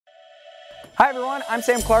Hi everyone, I'm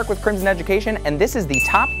Sam Clark with Crimson Education, and this is the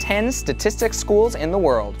top 10 statistics schools in the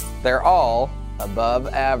world. They're all above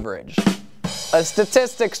average. A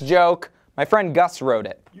statistics joke. My friend Gus wrote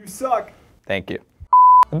it. You suck. Thank you.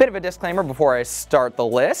 A bit of a disclaimer before I start the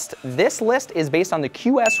list. This list is based on the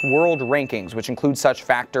QS World Rankings, which includes such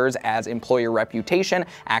factors as employer reputation,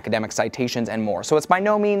 academic citations, and more. So it's by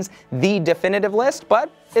no means the definitive list,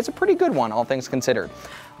 but it's a pretty good one, all things considered.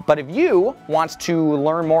 But if you want to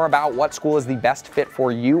learn more about what school is the best fit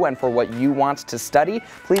for you and for what you want to study,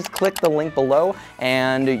 please click the link below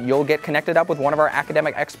and you'll get connected up with one of our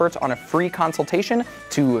academic experts on a free consultation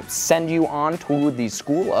to send you on to the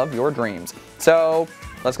school of your dreams. So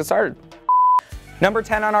let's get started. Number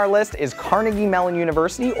 10 on our list is Carnegie Mellon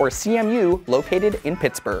University, or CMU, located in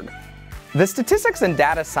Pittsburgh. The Statistics and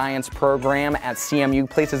Data Science program at CMU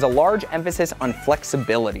places a large emphasis on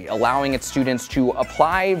flexibility, allowing its students to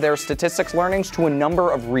apply their statistics learnings to a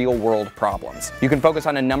number of real-world problems. You can focus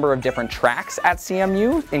on a number of different tracks at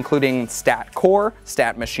CMU, including Stat Core,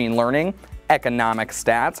 Stat Machine Learning, Economic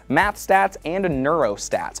Stats, Math Stats, and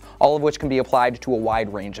Neurostats, all of which can be applied to a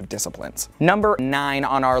wide range of disciplines. Number 9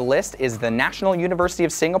 on our list is the National University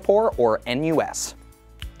of Singapore, or NUS.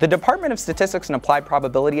 The Department of Statistics and Applied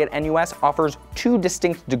Probability at NUS offers two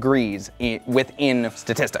distinct degrees within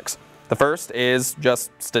statistics. The first is just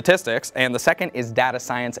statistics, and the second is data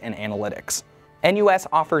science and analytics. NUS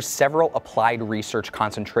offers several applied research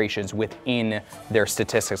concentrations within their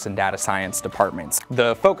statistics and data science departments.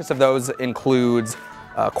 The focus of those includes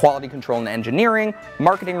quality control and engineering,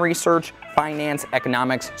 marketing research, finance,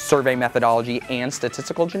 economics, survey methodology, and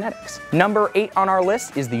statistical genetics. Number 8 on our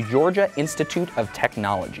list is the Georgia Institute of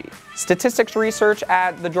Technology. Statistics research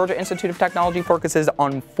at the Georgia Institute of Technology focuses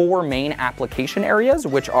on 4 main application areas,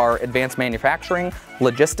 which are advanced manufacturing,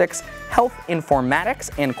 logistics, health informatics,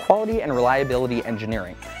 and quality and reliability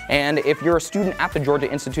engineering. And if you're a student at the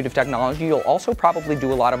Georgia Institute of Technology, you'll also probably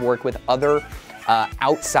do a lot of work with other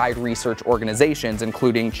outside research organizations,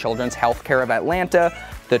 including Children's Healthcare of Atlanta,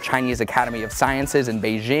 the Chinese Academy of Sciences in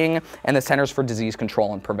Beijing, and the Centers for Disease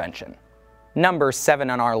Control and Prevention. Number 7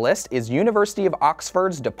 on our list is University of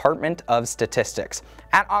Oxford's Department of Statistics.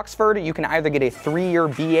 At Oxford, you can either get a 3-year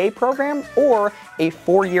BA program or a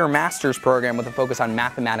 4-year master's program with a focus on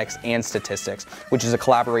mathematics and statistics, which is a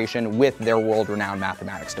collaboration with their world-renowned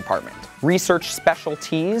mathematics department. Research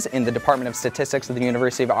specialties in the Department of Statistics at the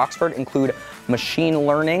University of Oxford include machine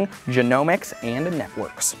learning, genomics, and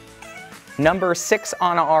networks. Number 6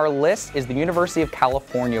 on our list is the University of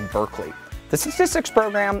California, Berkeley. The statistics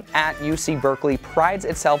program at UC Berkeley prides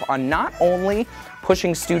itself on not only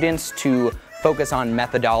pushing students to focus on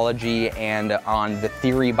methodology and on the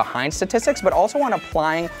theory behind statistics, but also on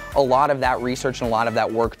applying a lot of that research and a lot of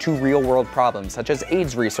that work to real-world problems, such as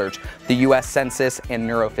AIDS research, the US Census, and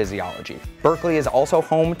neurophysiology. Berkeley is also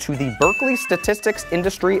home to the Berkeley Statistics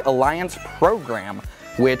Industry Alliance program,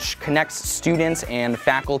 which connects students and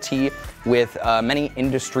faculty with many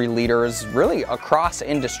industry leaders, really across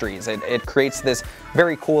industries. It creates this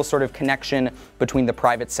very cool sort of connection between the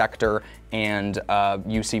private sector and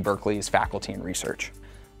UC Berkeley's faculty and research.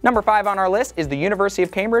 Number 5 on our list is the University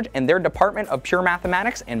of Cambridge and their Department of Pure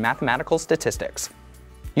Mathematics and Mathematical Statistics.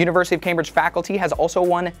 University of Cambridge faculty has also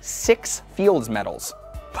won 6 Fields Medals.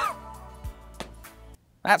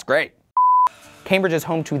 That's great. Cambridge is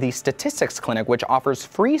home to the Statistics Clinic, which offers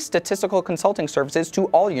free statistical consulting services to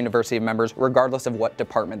all university members, regardless of what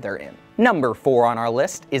department they're in. Number 4 on our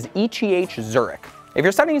list is ETH Zurich. If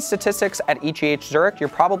you're studying statistics at ETH Zurich, you're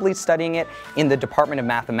probably studying it in the Department of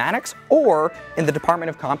Mathematics or in the Department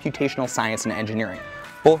of Computational Science and Engineering.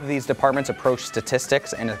 Both of these departments approach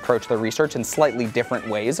statistics and approach their research in slightly different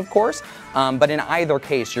ways, of course, but in either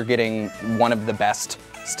case, you're getting one of the best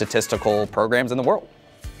statistical programs in the world.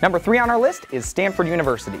 Number 3 on our list is Stanford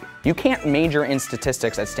University. You can't major in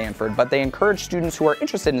statistics at Stanford, but they encourage students who are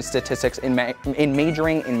interested in statistics in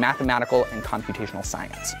majoring in mathematical and computational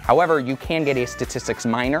science. However, you can get a statistics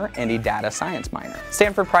minor and a data science minor.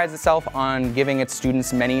 Stanford prides itself on giving its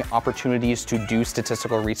students many opportunities to do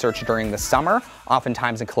statistical research during the summer,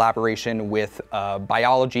 oftentimes in collaboration with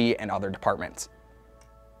biology and other departments.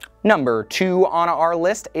 Number 2 on our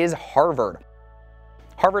list is Harvard.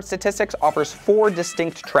 Harvard Statistics offers 4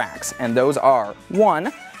 distinct tracks, and those are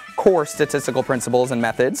 1. Core statistical principles and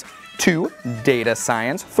methods, 2. Data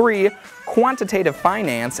science, 3. Quantitative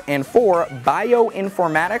finance, and 4.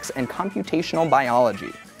 Bioinformatics and computational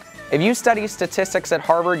biology. If you study statistics at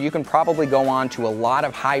Harvard, you can probably go on to a lot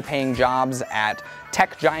of high-paying jobs at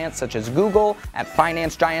tech giants such as Google, at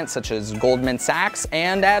finance giants such as Goldman Sachs,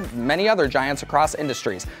 and at many other giants across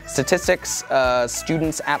industries. Statistics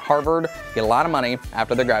students at Harvard get a lot of money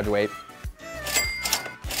after they graduate.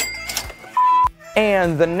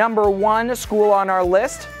 And the number one school on our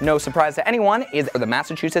list, no surprise to anyone, is the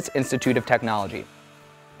Massachusetts Institute of Technology.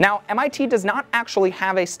 Now, MIT does not actually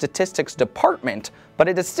have a statistics department, but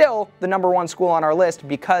it is still the number one school on our list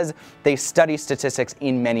because they study statistics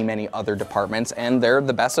in many, many other departments, and they're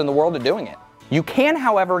the best in the world at doing it. You can,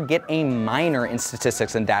 however, get a minor in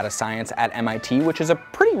statistics and data science at MIT, which is a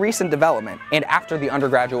pretty recent development. And after the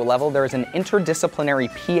undergraduate level, there is an interdisciplinary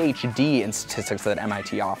PhD in statistics that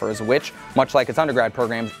MIT offers, which, much like its undergrad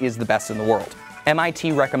programs, is the best in the world.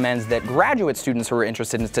 MIT recommends that graduate students who are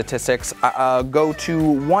interested in statistics go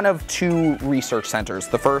to one of two research centers.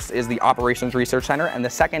 The first is the Operations Research Center, and the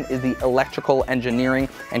second is the Electrical Engineering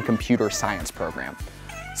and Computer Science program.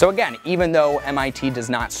 So again, even though MIT does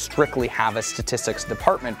not strictly have a statistics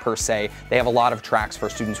department per se, they have a lot of tracks for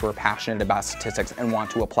students who are passionate about statistics and want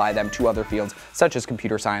to apply them to other fields such as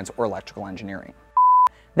computer science or electrical engineering.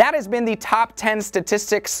 That has been the top 10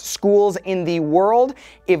 statistics schools in the world.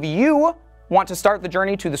 If you want to start the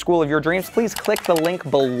journey to the school of your dreams, please click the link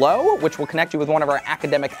below, which will connect you with one of our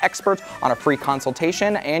academic experts on a free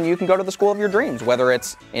consultation, and you can go to the school of your dreams, whether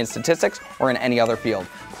it's in statistics or in any other field.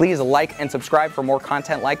 Please like and subscribe for more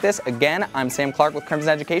content like this. Again, I'm Sam Clark with Crimson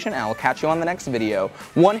Education, and I will catch you on the next video.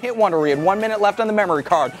 One hit wonder. We had 1 minute left on the memory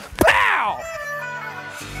card. Pow!